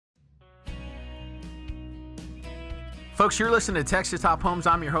Folks, you're listening to Texas Top Homes.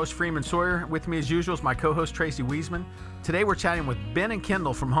 I'm your host, Freeman Sawyer. With me, as usual, is my co-host, Tracy Wiesman. Today, we're chatting with Ben and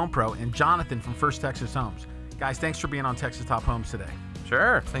Kendall from Homepro and Jonathan from First Texas Homes. Guys, thanks for being on Texas Top Homes today.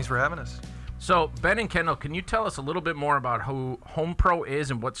 Sure. Thanks for having us. So, Ben and Kendall, can you tell us a little bit more about who Homepro is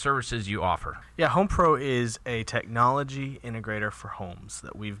and what services you offer? Yeah, Homepro is a technology integrator for homes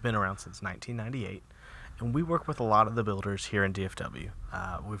that we've been around since 1998, and we work with a lot of the builders here in DFW.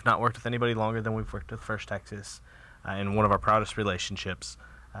 We've not worked with anybody longer than we've worked with First Texas, and one of our proudest relationships,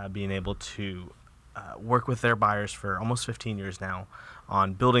 being able to work with their buyers for almost 15 years now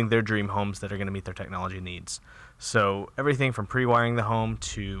on building their dream homes that are going to meet their technology needs. So everything from pre-wiring the home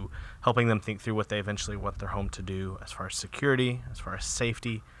to helping them think through what they eventually want their home to do as far as security, as far as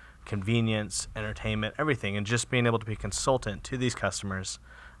safety, convenience, entertainment, everything, and just being able to be a consultant to these customers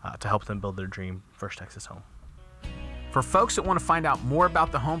to help them build their dream First Texas home. For folks that want to find out more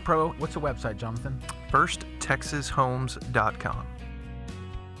about the Homepro, what's the website, Jonathan? FirstTexasHomes.com.